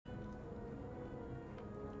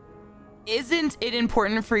Isn't it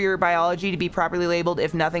important for your biology to be properly labeled,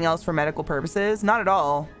 if nothing else, for medical purposes? Not at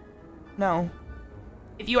all. No.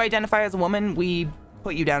 If you identify as a woman, we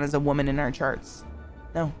put you down as a woman in our charts.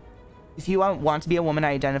 No. If you want to be a woman,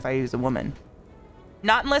 I identify you as a woman.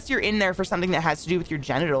 Not unless you're in there for something that has to do with your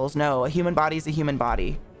genitals. No, a human body is a human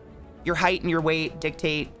body. Your height and your weight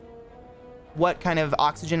dictate what kind of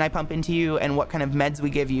oxygen I pump into you and what kind of meds we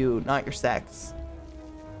give you, not your sex.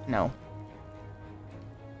 No.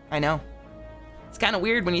 I know. It's kind of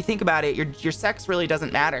weird when you think about it. Your sex really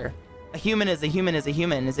doesn't matter. A human is a human is a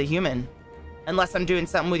human is a human. Unless I'm doing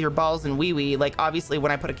something with your balls and wee-wee. Like, obviously,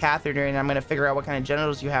 when I put a catheter in, I'm going to figure out what kind of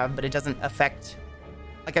genitals you have, but it doesn't affect...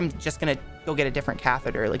 Like, I'm just going to go get a different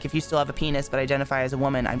catheter. Like, if you still have a penis but identify as a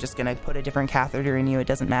woman, I'm just going to put a different catheter in you. It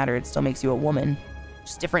doesn't matter. It still makes you a woman.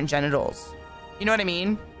 Just different genitals. You know what I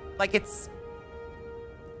mean? Like, it's...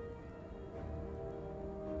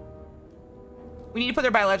 We need to put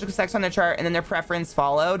their biological sex on the chart and then their preference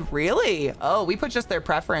followed. Really? Oh, we put just their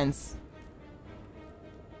preference.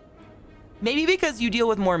 Maybe because you deal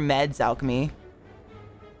with more meds, Alchemy.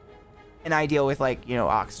 And I deal with, like, you know,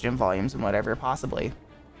 oxygen volumes and whatever, possibly.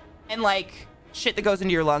 And, like, shit that goes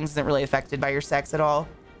into your lungs isn't really affected by your sex at all.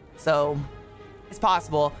 So, it's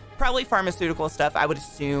possible. Probably pharmaceutical stuff. I would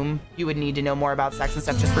assume you would need to know more about sex and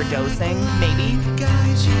stuff just for dosing, maybe.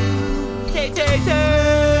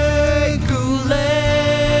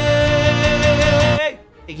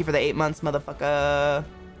 Thank you for the 8 months, motherfucker.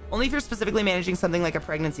 Only if you're specifically managing something like a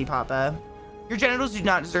pregnancy, Papa. Your genitals do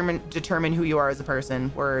not determine who you are as a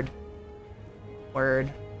person. Word.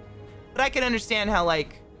 Word. But I can understand how,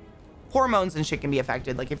 like, hormones and shit can be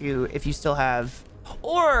affected. Like, if you still have...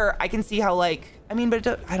 Or I can see how, like... I mean, but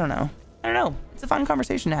I don't know. I don't know. It's a fun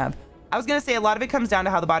conversation to have. I was going to say a lot of it comes down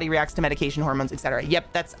to how the body reacts to medication, hormones, etc.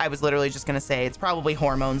 Yep, I was literally just going to say it's probably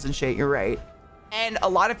hormones and shit. You're right. And a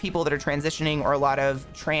lot of people that are transitioning or a lot of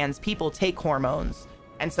trans people take hormones.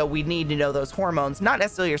 And so we need to know those hormones, not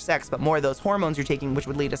necessarily your sex, but more those hormones you're taking, which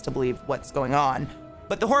would lead us to believe what's going on.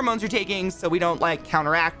 But the hormones you're taking so we don't, like,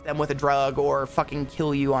 counteract them with a drug or fucking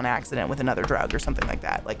kill you on accident with another drug or something like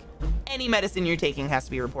that. Like, any medicine you're taking has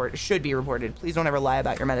to be reported, should be reported. Please don't ever lie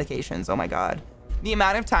about your medications. Oh my God. The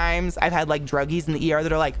amount of times I've had, like, druggies in the ER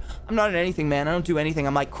that are like, I'm not in anything, man. I don't do anything.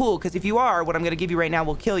 I'm like, cool, because if you are, what I'm going to give you right now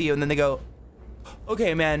will kill you. And then they go,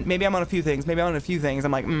 okay, man, maybe I'm on a few things. Maybe I'm on a few things.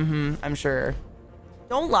 I'm like, I'm sure.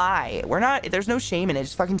 Don't lie. We're not, there's no shame in it.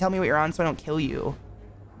 Just fucking tell me what you're on so I don't kill you.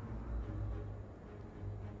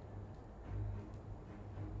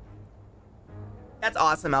 That's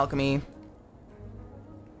awesome, Alchemy.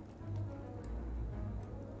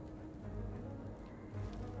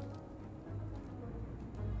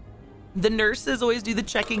 The nurses always do the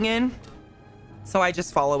checking in. So I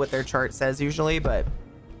just follow what their chart says usually, but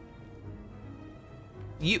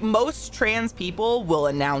most trans people will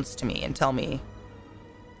announce to me and tell me.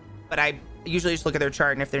 But I usually just look at their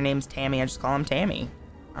chart, and if their name's Tammy, I just call them Tammy.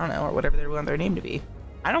 I don't know, or whatever they want their name to be.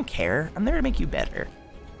 I don't care. I'm there to make you better.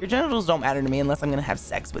 Your genitals don't matter to me unless I'm gonna have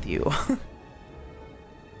sex with you.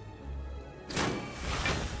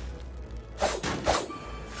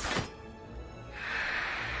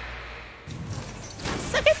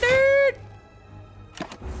 Suck it, nerd!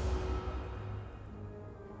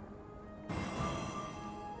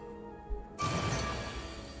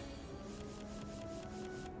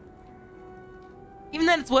 Even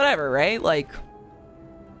then, it's whatever, right? Like,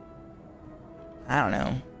 I don't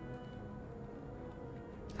know.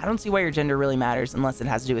 I don't see why your gender really matters unless it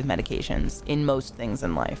has to do with medications in most things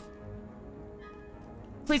in life.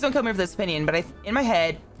 Please don't kill me for this opinion, but in my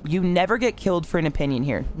head, you never get killed for an opinion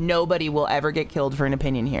here. Nobody will ever get killed for an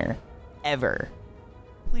opinion here. Ever.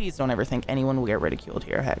 Please don't ever think anyone will get ridiculed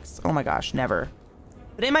here, Hex. Oh my gosh, never.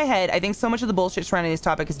 But in my head, I think so much of the bullshit surrounding this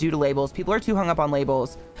topic is due to labels. People are too hung up on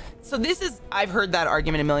labels. So this is, I've heard that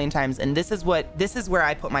argument a million times, and this is where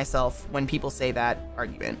I put myself when people say that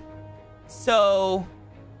argument. So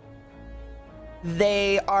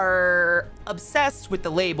they are obsessed with the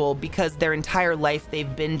label because their entire life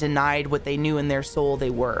they've been denied what they knew in their soul they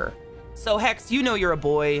were. So Hex, you know you're a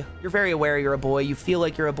boy. You're very aware you're a boy. You feel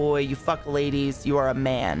like you're a boy. You fuck ladies. You are a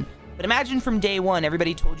man. But imagine from day one,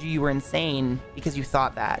 everybody told you you were insane because you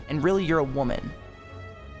thought that. And really, you're a woman.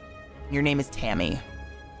 Your name is Tammy.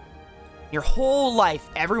 Your whole life,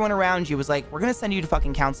 everyone around you was like, we're going to send you to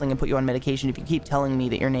fucking counseling and put you on medication if you keep telling me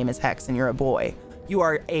that your name is Hex and you're a boy. You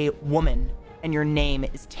are a woman and your name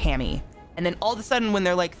is Tammy. And then all of a sudden, when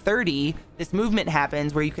they're like 30, this movement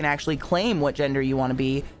happens where you can actually claim what gender you want to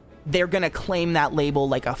be. They're going to claim that label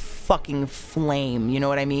like a fucking flame. You know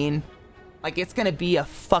what I mean? Like, it's going to be a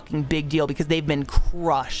fucking big deal because they've been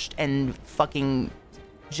crushed and fucking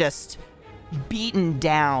just beaten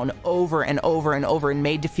down over and over and over and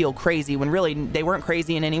made to feel crazy when really they weren't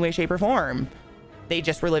crazy in any way, shape, or form. They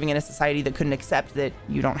just were living in a society that couldn't accept that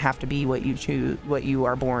you don't have to be what you choose, what you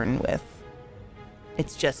are born with.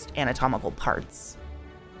 It's just anatomical parts.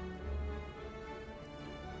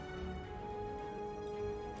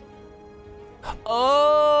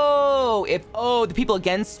 Oh, the people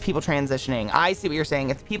against people transitioning. I see what you're saying.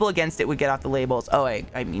 If the people against it would get off the labels. Oh, I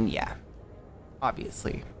mean, yeah.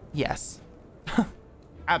 Obviously. Yes.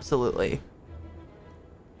 Absolutely.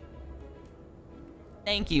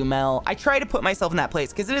 Thank you, Mel. I try to put myself in that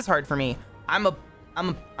place because it is hard for me. I'm a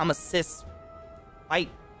cis white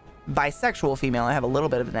bisexual female. I have a little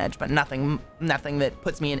bit of an edge, but nothing that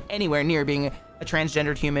puts me in anywhere near being a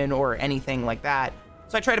transgendered human or anything like that.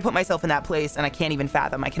 So I try to put myself in that place, and I can't even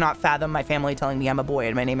fathom. I cannot fathom my family telling me I'm a boy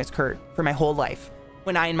and my name is Kurt for my whole life,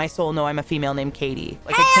 when I in my soul know I'm a female named Katie.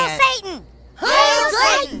 Like, Hail I can't. Satan! Hail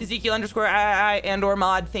Satan! Ezekiel _ I and or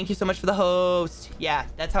mod, thank you so much for the host. Yeah,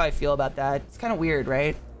 that's how I feel about that. It's kind of weird,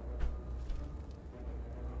 right?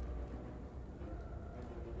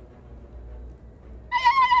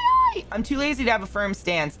 I'm too lazy to have a firm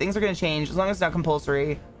stance. Things are gonna change as long as it's not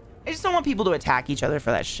compulsory. I just don't want people to attack each other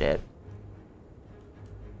for that shit.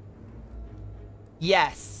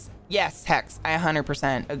 Yes, Hex, I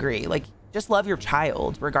 100% agree. Like, just love your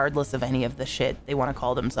child regardless of any of the shit they want to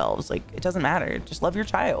call themselves. Like, it doesn't matter. Just love your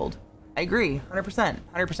child. I agree, 100%.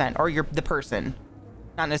 Or the person.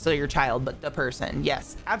 Not necessarily your child, but the person.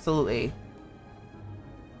 Yes, absolutely.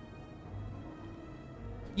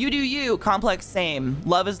 You do you, complex, same.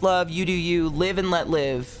 Love is love, you do you, live and let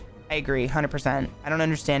live. I agree, 100%. I don't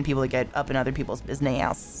understand people that get up in other people's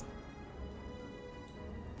business.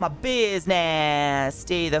 My business.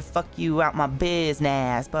 Stay the fuck you out my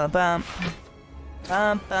business. Bum bum.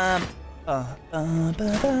 Bum bum. Bum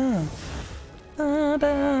bum. Bum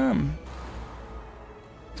bum.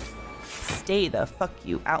 Stay the fuck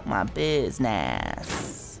you out my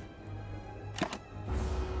business.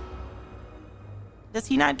 Does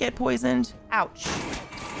he not get poisoned? Ouch.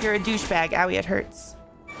 You're a douchebag. Owie, it hurts.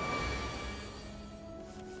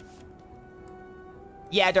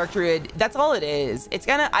 Yeah, Dark Druid, that's all it is. It's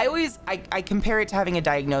gonna, I compare it to having a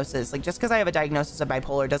diagnosis. Like, just because I have a diagnosis of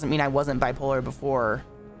bipolar doesn't mean I wasn't bipolar before,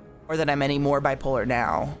 or that I'm any more bipolar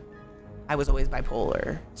now. I was always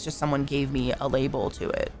bipolar. It's just someone gave me a label to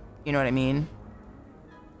it. You know what I mean?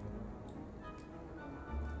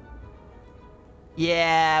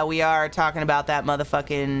 Yeah, we are talking about that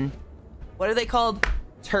motherfucking, what are they called?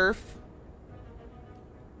 Turf?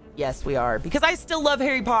 Yes, we are. Because I still love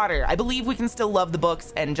Harry Potter. I believe we can still love the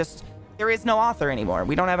books and just, there is no author anymore.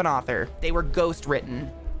 We don't have an author. They were ghost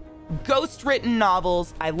written. Ghost written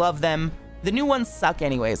novels. I love them. The new ones suck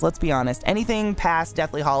anyways, let's be honest. Anything past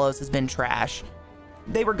Deathly Hallows has been trash.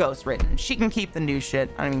 They were ghost written. She can keep the new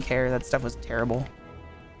shit. I don't even care. That stuff was terrible.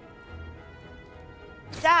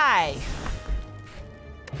 Die!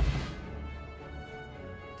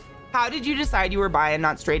 How did you decide you were bi and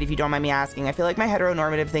not straight, if you don't mind me asking? I feel like my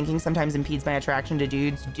heteronormative thinking sometimes impedes my attraction to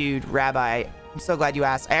dudes. Dude, Rabbi, I'm so glad you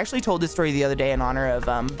asked. I actually told this story the other day in honor of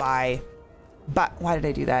why did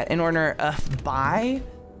I do that? In honor of oh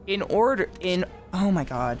my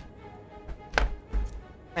God.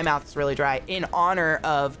 My mouth's really dry. In honor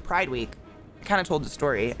of Pride Week. I kind of told the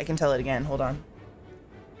story. I can tell it again. Hold on.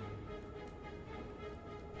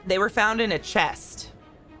 They were found in a chest.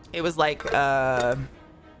 It was like a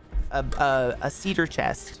cedar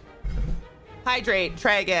chest. Hydrate,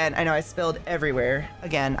 try again. I know I spilled everywhere.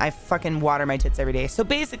 Again, I fucking water my tits every day. So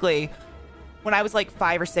basically, when I was like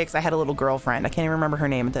 5 or 6, I had a little girlfriend. I can't even remember her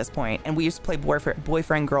name at this point. And we used to play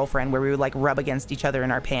boyfriend girlfriend, where we would like rub against each other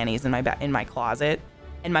in our panties in my closet.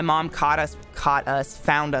 And my mom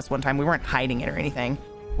found us one time. We weren't hiding it or anything.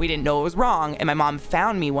 We didn't know it was wrong. And my mom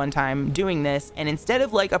found me one time doing this. And instead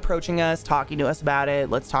of like approaching us, talking to us about it,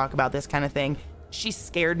 let's talk about this kind of thing, she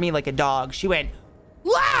scared me like a dog. She went,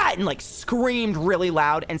 "Wah!" and like screamed really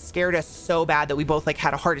loud and scared us so bad that we both like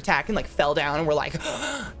had a heart attack and like fell down and we're like,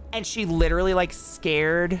 and she literally like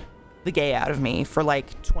scared the gay out of me for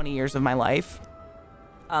like 20 years of my life.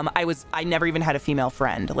 I never even had a female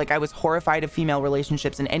friend. Like, I was horrified of female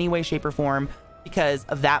relationships in any way, shape, or form because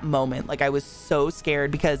of that moment. Like, I was so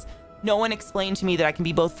scared because no one explained to me that I can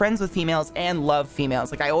be both friends with females and love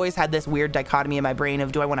females. Like, I always had this weird dichotomy in my brain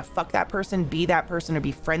of, do I want to fuck that person, be that person, or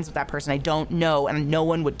be friends with that person? I don't know, and no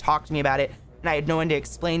one would talk to me about it, and I had no one to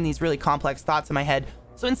explain these really complex thoughts in my head.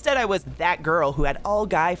 So instead, I was that girl who had all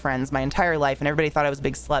guy friends my entire life, and everybody thought I was a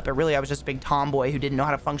big slut, but really I was just a big tomboy who didn't know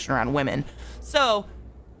how to function around women. So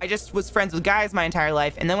I just was friends with guys my entire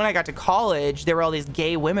life, and then when I got to college, there were all these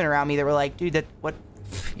gay women around me that were like, dude,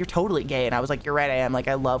 you're totally gay. And I was like, you're right, I am. Like,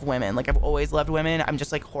 I love women. Like, I've always loved women. I'm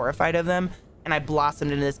just like horrified of them. And I blossomed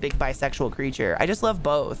into this big bisexual creature. I just love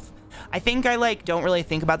both. I think I like don't really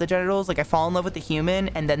think about the genitals. Like, I fall in love with the human,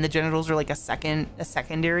 and then the genitals are like a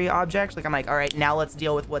secondary object. Like, I'm like, all right, now let's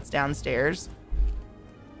deal with what's downstairs.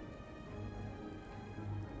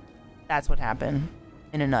 That's what happened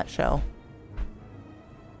in a nutshell.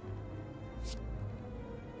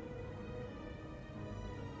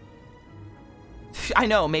 I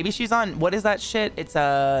know, maybe she's on, what is that shit? It's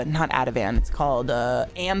not Ativan, it's called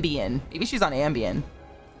Ambien. Maybe she's on Ambien.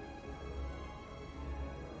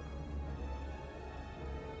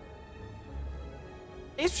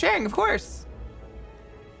 Thanks for sharing, of course.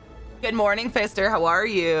 Good morning, Fister, how are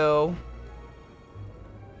you?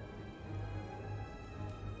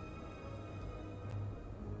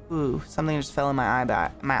 Ooh, something just fell in my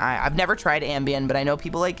eye. I've never tried Ambien, but I know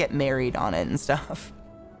people like get married on it and stuff.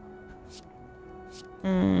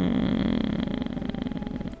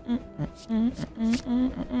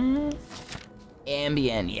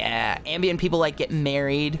 Ambien, yeah. Ambien people like get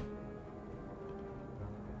married.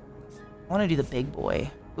 I want to do the big boy.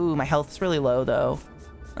 Ooh, my health's really low though.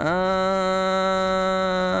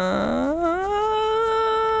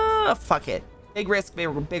 Fuck it. Big risk,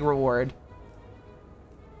 big reward.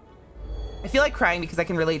 I feel like crying because I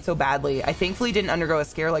can relate so badly. I thankfully didn't undergo a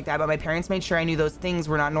scare like that, but my parents made sure I knew those things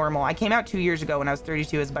were not normal. I came out 2 years ago when I was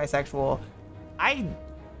 32 as bisexual.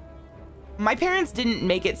 My parents didn't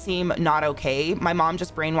make it seem not okay. My mom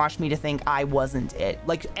just brainwashed me to think I wasn't it.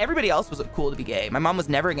 Like, everybody else was cool to be gay. My mom was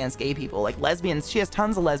never against gay people. Like, lesbians, she has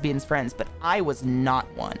tons of lesbians friends, but I was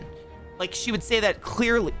not one. Like, she would say that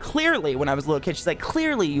clearly when I was a little kid. She's like,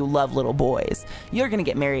 clearly you love little boys. You're gonna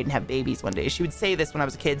get married and have babies one day. She would say this when I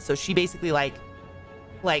was a kid. So she basically like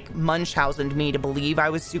Munchausened me to believe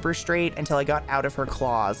I was super straight until I got out of her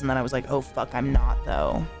claws. And then I was like, oh fuck, I'm not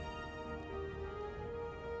though.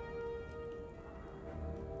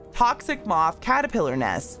 Toxic moth caterpillar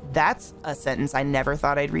nest. That's a sentence I never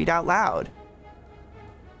thought I'd read out loud.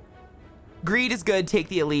 Greed is good, take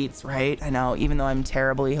the elites, right? I know, even though I'm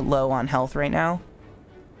terribly low on health right now.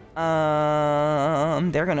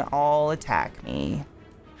 They're gonna all attack me.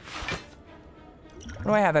 What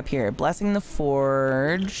do I have up here? Blessing the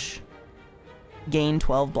Forge. Gain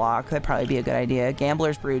 12 block, that'd probably be a good idea.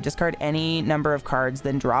 Gambler's Brew, discard any number of cards,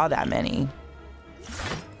 then draw that many.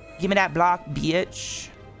 Give me that block, bitch.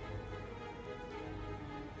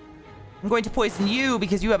 I'm going to poison you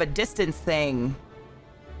because you have a distance thing.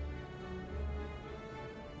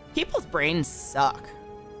 People's brains suck.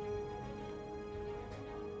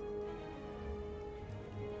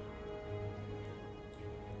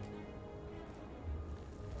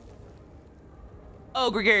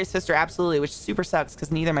 Oh, gregarious sister, absolutely, which super sucks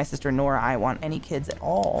because neither my sister nor I want any kids at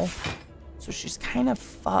all. So she's kind of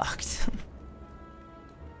fucked.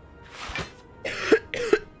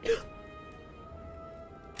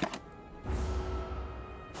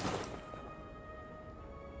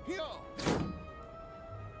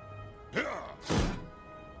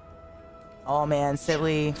 Oh man,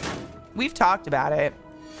 silly. We've talked about it.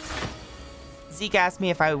 Zeke asked me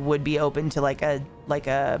if I would be open to like a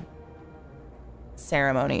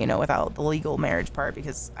ceremony, you know, without the legal marriage part,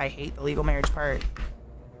 because I hate the legal marriage part.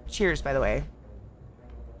 Cheers, by the way.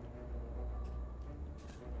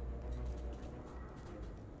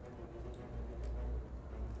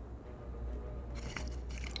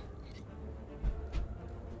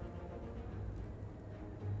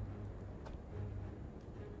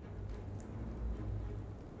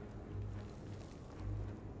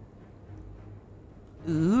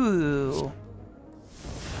 Ooh.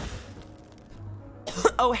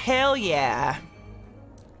 Oh, hell yeah.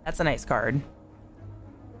 That's a nice card.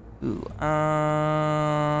 Ooh.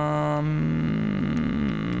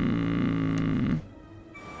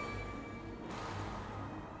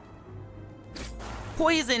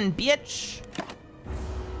 Poison, bitch.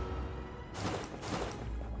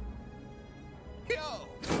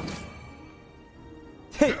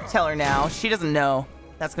 Tell her now. She doesn't know.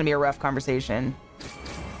 That's gonna be a rough conversation.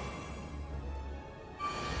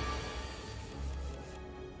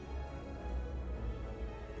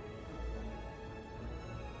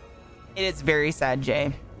 It is very sad,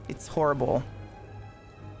 Jay. It's horrible.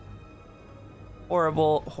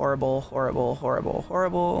 Horrible, horrible, horrible, horrible,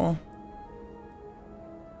 horrible.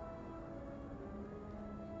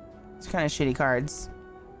 It's kind of shitty cards.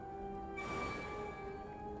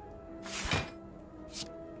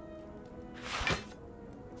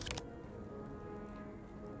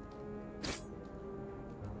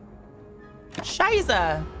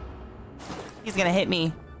 Shiza! He's gonna hit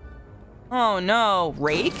me. Oh no,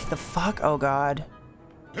 Rake? The fuck? Oh god.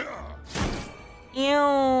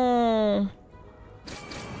 Ew.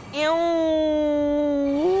 Ew.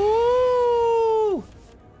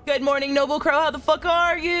 Good morning, Noble Crow. How the fuck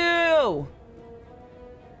are you?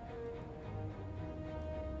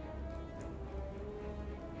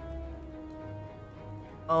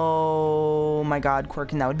 Oh my god,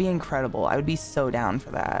 Quirkin, that would be incredible. I would be so down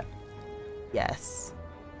for that. Yes.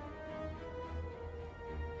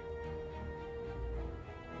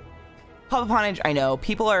 Papa Ponage, I know.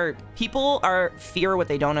 People are fear what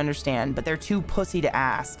they don't understand, but they're too pussy to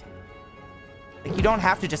ask. Like, you don't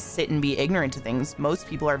have to just sit and be ignorant to things. Most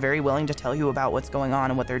people are very willing to tell you about what's going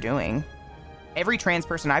on and what they're doing. Every trans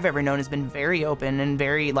person I've ever known has been very open and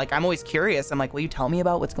very, like, I'm always curious. I'm like, will you tell me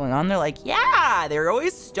about what's going on? They're like, yeah, they're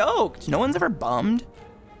always stoked. No one's ever bummed.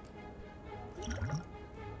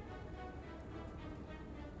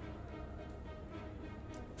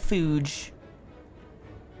 Fooge.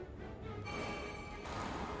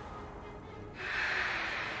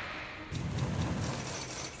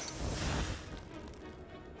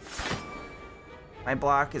 My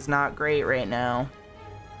block is not great right now.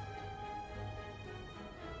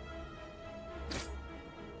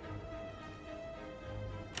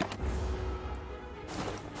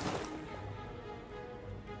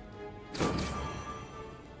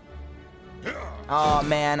 Oh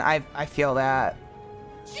man, I feel that.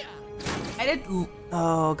 I did.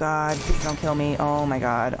 Oh god, please don't kill me. Oh my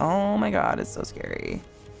god. Oh my god, it's so scary.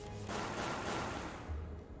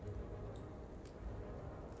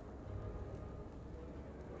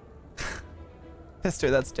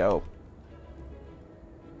 Mister, that's dope.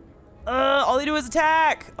 All they do is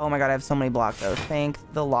attack. Oh my god, I have so many block though. Thank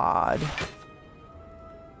the Lord.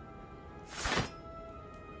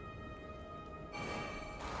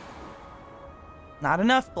 Not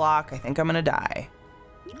enough block. I think I'm gonna die.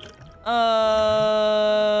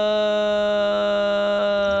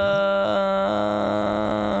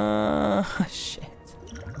 Shit.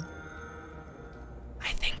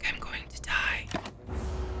 I think I'm going to die.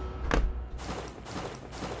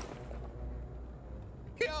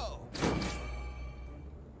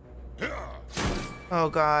 Oh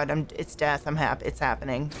god, it's death. I'm happy. It's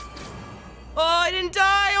happening. Oh, I didn't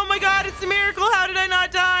die. Oh my god, it's a miracle. How did I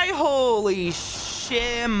not die? Holy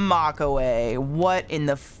shit, mock away. What in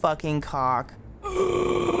the fucking cock?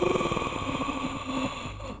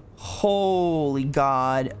 Holy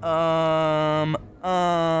god. Ah!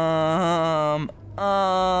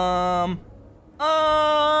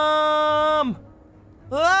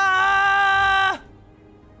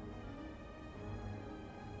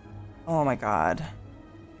 Oh my god.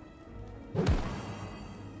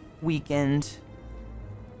 Weakened.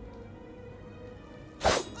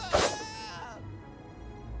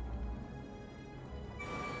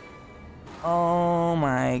 Oh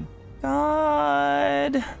my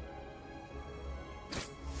god.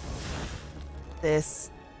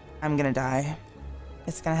 This, I'm gonna die.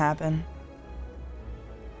 It's gonna happen.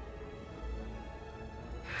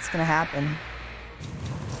 It's gonna happen.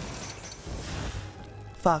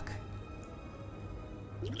 Fuck.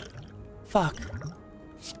 Fuck.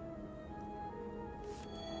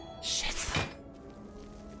 Shit.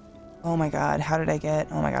 Oh my god, how did I get?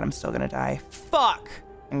 Oh my god, I'm still gonna die. Fuck!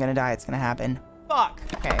 I'm gonna die, it's gonna happen. Fuck!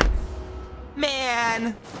 Okay.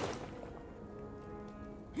 Man!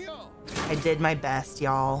 I did my best,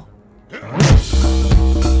 y'all.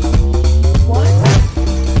 What?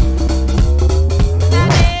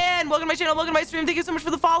 Man! Welcome to my channel, welcome to my stream. Thank you so much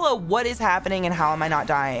for the follow. What is happening and how am I not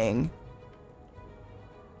dying?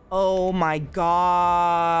 Oh my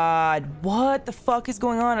god. What the fuck is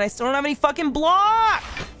going on? And I still don't have any fucking block!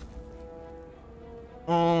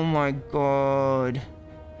 Oh my god.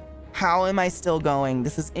 How am I still going?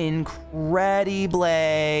 This is incredible.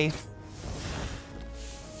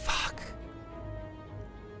 Fuck.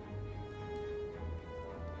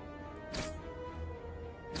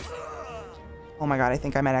 Oh my god, I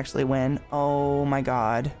think I might actually win. Oh my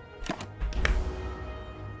god.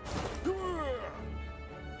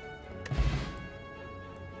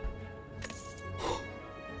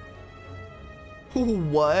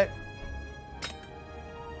 What?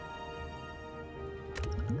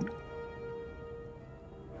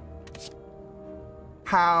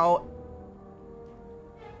 How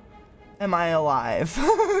am I alive?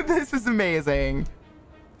 This is amazing.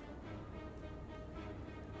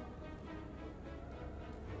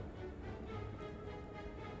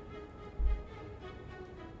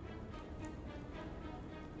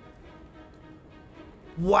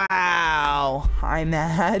 Wow, I'm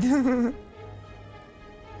mad.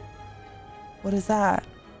 What is that?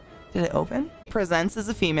 Did it open? Presents as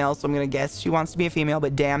a female, so I'm gonna guess she wants to be a female,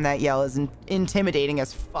 but damn, that yell is intimidating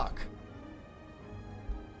as fuck.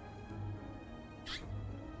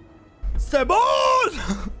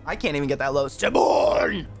 Stefan! I can't even get that low.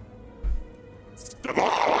 Stefan!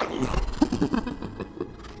 Stefan!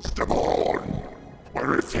 Stefan!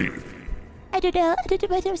 Where is he? I don't know. I don't know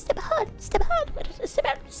where there's Stefan. Stefan. What is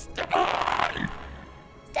Stefan? Stefan!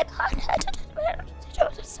 Stefan. I don't know where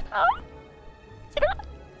there's Stefan.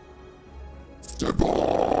 Stefan.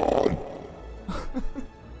 Stefan!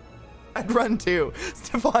 I'd run too.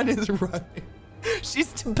 Stefan is running.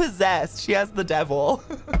 She's possessed. She has the devil.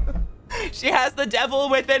 She has the devil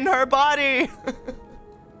within her body.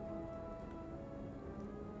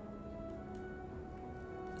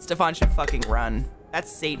 Stefan should fucking run.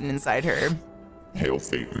 That's Satan inside her. Hail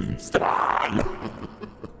Satan! Stefan!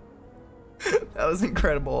 That was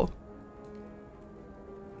incredible.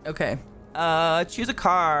 Okay. Choose a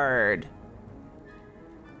card.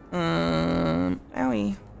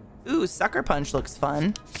 Owie. Ooh, Sucker Punch looks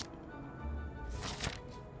fun.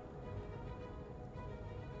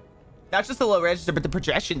 Not just the low register, but the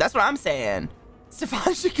projection. That's what I'm saying.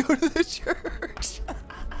 Stefan should go to the church.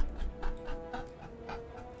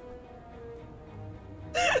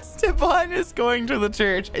 Stefan is going to the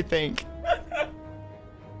church, I think.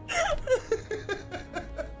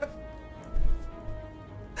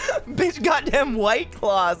 Bitch, goddamn White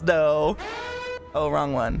Claws, though. Oh,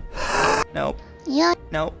 wrong one. Nope. Yeah.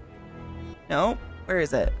 Nope. Nope. Where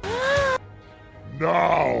is it?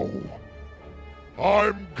 Now,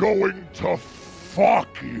 I'm going to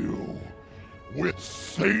fuck you with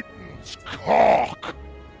Satan's cock.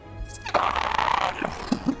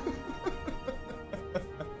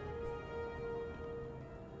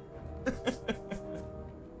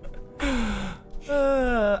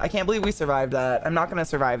 I can't believe we survived that. I'm not gonna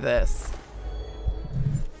survive this.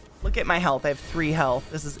 Look at my health. I have 3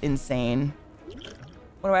 health. This is insane.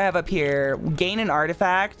 What do I have up here? Gain an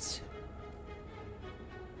artifact.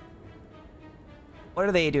 What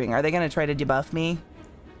are they doing? Are they gonna try to debuff me?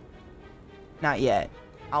 Not yet.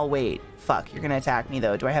 I'll wait. Fuck, you're gonna attack me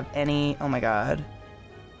though. Do I have any? Oh my god.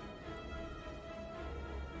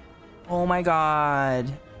 Oh my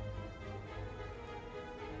god.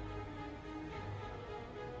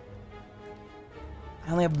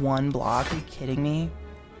 I only have 1 block. Are you kidding me?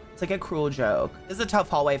 It's like a cruel joke. This is a tough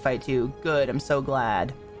hallway fight too. Good. I'm so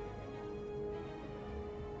glad.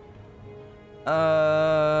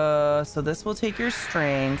 So this will take your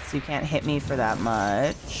strength, so you can't hit me for that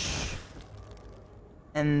much.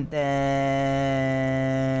 And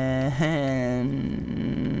then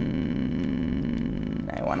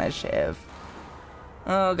I want to shiv.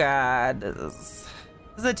 Oh god, this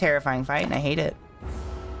is a terrifying fight, and I hate it.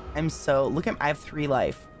 I'm so look at I have 3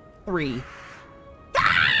 life. 3.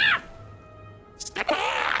 Ah!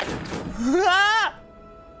 Ah!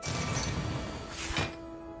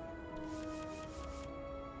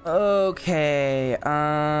 Okay.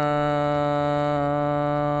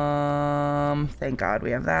 Thank God we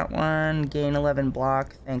have that one. Gain 11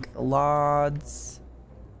 block. Thank the Lauds.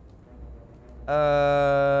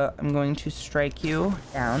 I'm going to strike you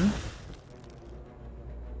down.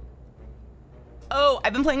 Oh,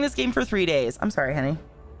 I've been playing this game for 3 days. I'm sorry, honey.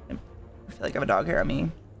 I feel like I have a dog hair on me.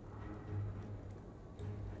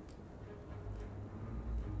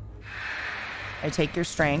 I take your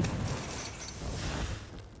strength.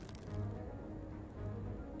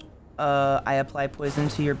 I apply poison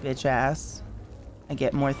to your bitch ass. I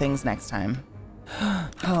get more things next time. Oh,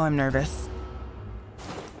 I'm nervous.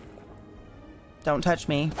 Don't touch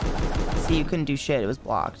me. See, you couldn't do shit. It was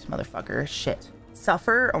blocked, motherfucker. Shit.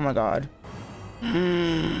 Suffer? Oh my god.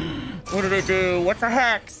 What did it do? What's a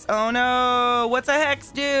hex? Oh no. What's a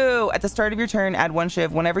hex do? At the start of your turn, add 1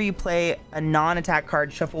 shiv. Whenever you play a non-attack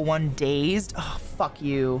card, shuffle 1 dazed. Oh, fuck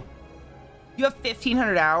you. You have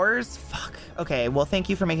 1,500 hours? Fuck. Okay, well, thank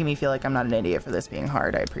you for making me feel like I'm not an idiot for this being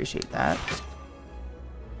hard. I appreciate that.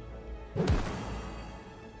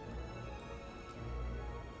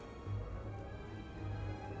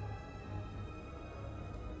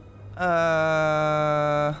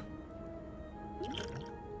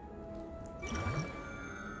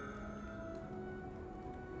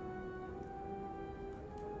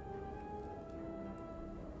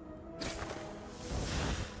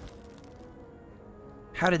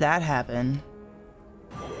 How did that happen?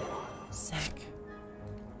 Sick.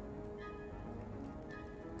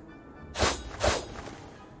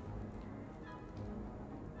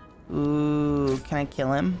 Ooh, can I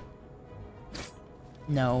kill him?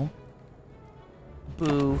 No.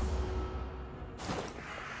 Boo.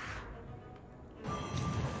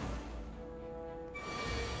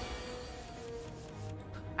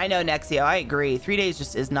 I know, Nexio, I agree. 3 days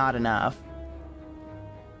just is not enough.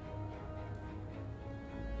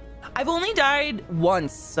 I've only died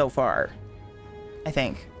once so far. I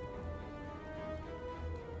think.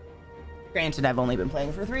 Granted, I've only been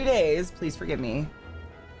playing for 3 days. Please forgive me.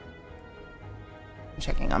 I'm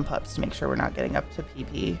checking on pups to make sure we're not getting up to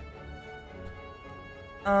PP.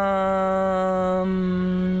 I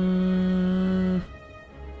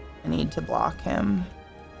need to block him.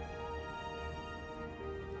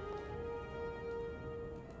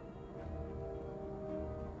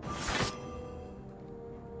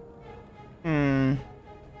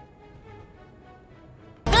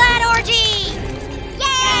 Blood orgy!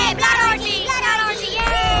 Yay! Blood orgy! Blood orgy!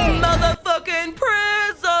 Yay! Motherfucking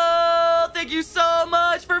Prizzle! Thank you so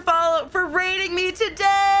much for raiding me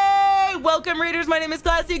today! Welcome, raiders. My name is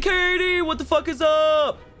ClassyKatie. What the fuck is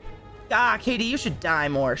up? Ah, Katie, you should die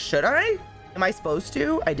more. Should I? Am I supposed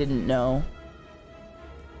to? I didn't know.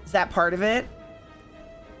 Is that part of it?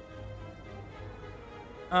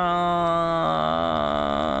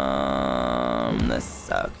 This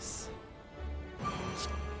sucks.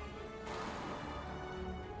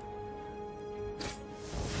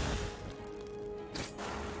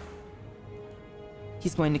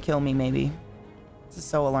 He's going to kill me, maybe. This is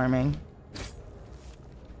so alarming.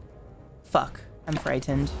 Fuck. I'm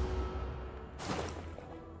frightened.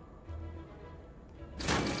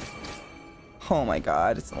 Oh my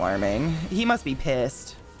god, it's alarming. He must be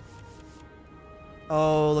pissed.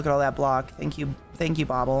 Oh, look at all that block. Thank you,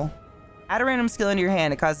 Bobble. Add a random skill into your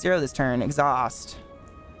hand. It costs 0 this turn. Exhaust.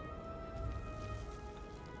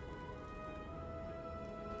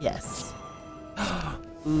 Yes.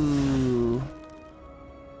 Ooh.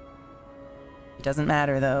 It doesn't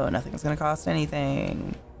matter though. Nothing's gonna cost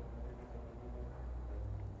anything.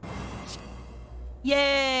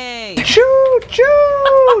 Yay! Choo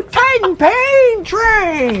choo! Titan pain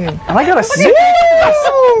train! And I gotta sit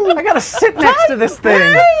next to this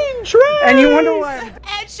thing. Pain train! And you wonder why.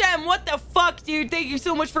 Edgem, what the fuck, dude? Thank you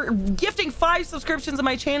so much for gifting 5 subscriptions to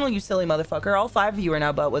my channel, you silly motherfucker. All 5 of you are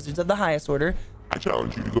now butt wizards of the highest order. I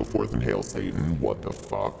challenge you to go forth and hail Satan. What the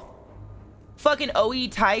fuck? Fucking OE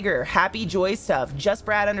Tiger, Happy Joy Stuff, Just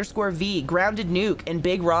Brad _V, Grounded Nuke, and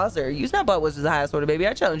Big Rozer. Use not butt wizards of the highest order, baby.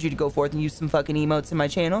 I challenge you to go forth and use some fucking emotes in my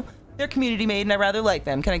channel. They're community made and I rather like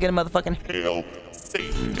them. Can I get a motherfucking Hail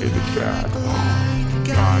Satan in the chat.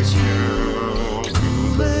 Got you.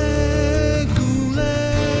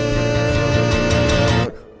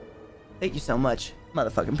 Thank you so much,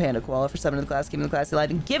 motherfucking Panda Koala, for summoning the class, giving the classy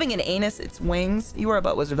light, and giving an anus its wings. You are a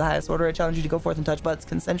butt wizard of the highest order. I challenge you to go forth and touch butts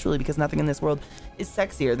consensually because nothing in this world is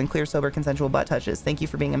sexier than clear, sober, consensual butt touches. Thank you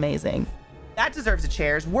for being amazing. That deserves a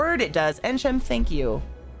cheers. Word it does. Enchem, thank you.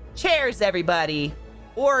 Cheers, everybody.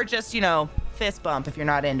 Or just, you know, fist bump if you're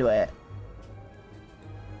not into it.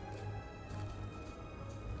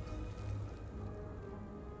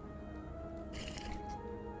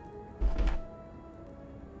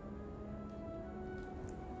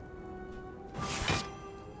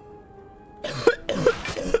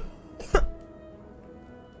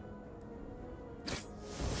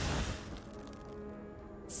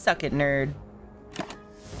 Suck it, nerd.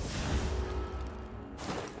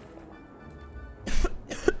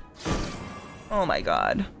 Oh my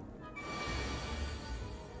god.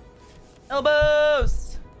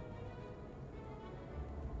 Elbows!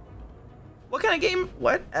 What kind of game?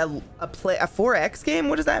 What? A 4X game?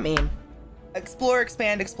 What does that mean? Explore,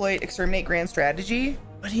 expand, exploit, exterminate, grand strategy?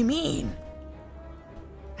 What do you mean?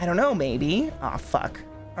 I don't know, maybe. Oh, fuck.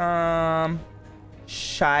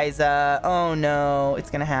 Shiza. Oh no, it's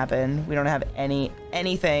gonna happen. We don't have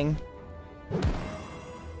anything.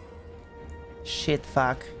 Shit,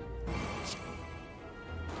 fuck.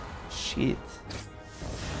 Shit.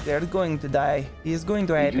 They're going to die. He is going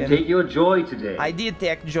to happen. Did you take your joy today? I did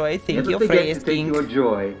take joy. Thank Never you for forget to take asking. your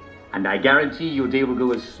joy, and I guarantee your day will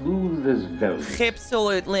go as smooth as velvet.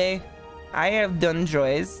 Absolutely. I have done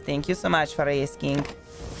joys. Thank you so much for asking.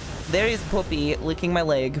 There is Puppy licking my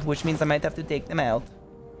leg, which means I might have to take them out.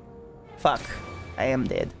 Fuck. I am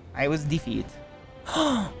dead. I was defeated.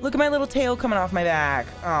 Look at my little tail coming off my back.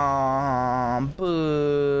 Aww,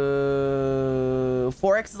 boo.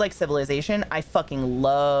 4X is like Civilization. I fucking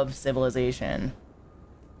love Civilization.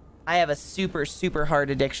 I have a super, super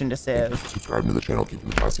hard addiction to Civ. Subscribe to the channel, keeping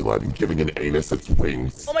the classy light, and giving an anus its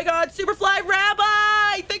wings. Oh my god, Superfly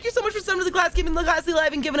Rabbi! Thank you so much for summoning the class, keeping the classy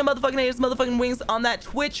live, and giving a motherfucking anus motherfucking wings on that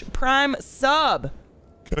Twitch Prime sub.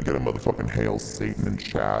 Can I get a motherfucking hail Satan in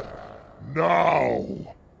chat?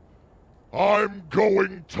 Now, I'm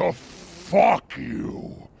going to fuck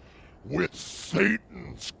you with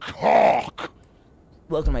Satan's cock.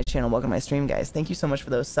 Welcome to my channel, welcome to my stream, guys. Thank you so much for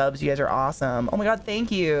those subs. You guys are awesome. Oh my god,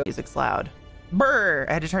 thank you. Music's loud. Brr!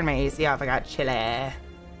 I had to turn my AC off. I got chilly.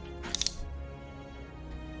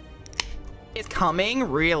 It's coming?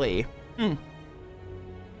 Really? An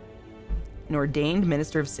ordained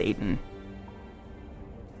minister of Satan.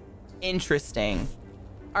 Interesting.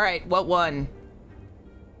 All right, what one?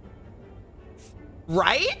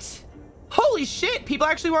 Right? Holy shit, people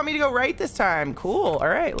actually want me to go right this time. Cool. All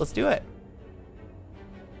right, let's do it.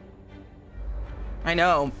 I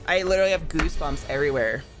know. I literally have goosebumps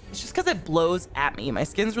everywhere. It's just because it blows at me. My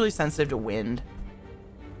skin's really sensitive to wind.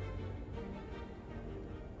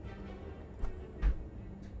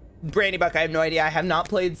 Brandy Buck, I have no idea. I have not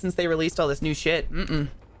played since they released all this new shit.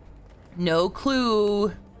 No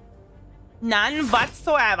clue. None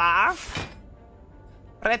whatsoever.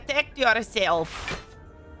 Protect yourself.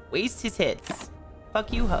 Waste his hits.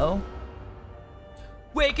 Fuck you, ho.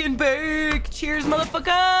 Wake and bake. Cheers,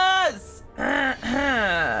 motherfuckers.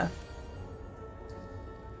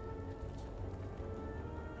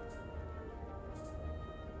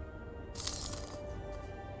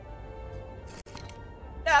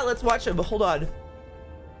 Yeah, let's watch him. Hold on.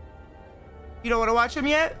 You don't want to watch him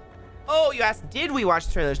yet? Oh, you asked, did we watch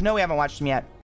the trailers? No, we haven't watched them yet.